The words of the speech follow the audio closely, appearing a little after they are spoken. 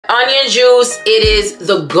onion juice, it is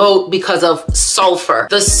the GOAT because of sulfur.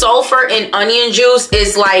 The sulfur in onion juice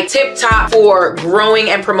is like tip top for growing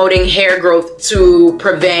and promoting hair growth to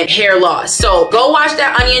prevent hair loss. So go watch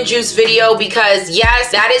that onion juice video, because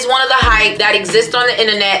yes, that is one of the hype that exists on the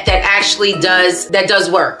internet that actually does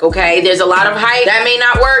work. Okay, there's a lot of hype that may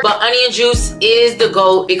not work, but onion juice is the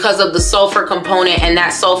GOAT because of the sulfur component, and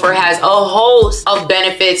that sulfur has a host of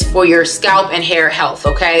benefits for your scalp and hair health.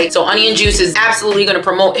 Okay, so onion juice is absolutely going to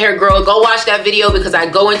promote hair growth. Go watch that video because I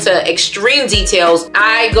go into extreme details.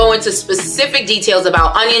 I go into specific details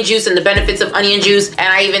about onion juice and the benefits of onion juice, and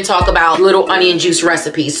I even talk about little onion juice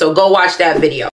recipes. So go watch that video.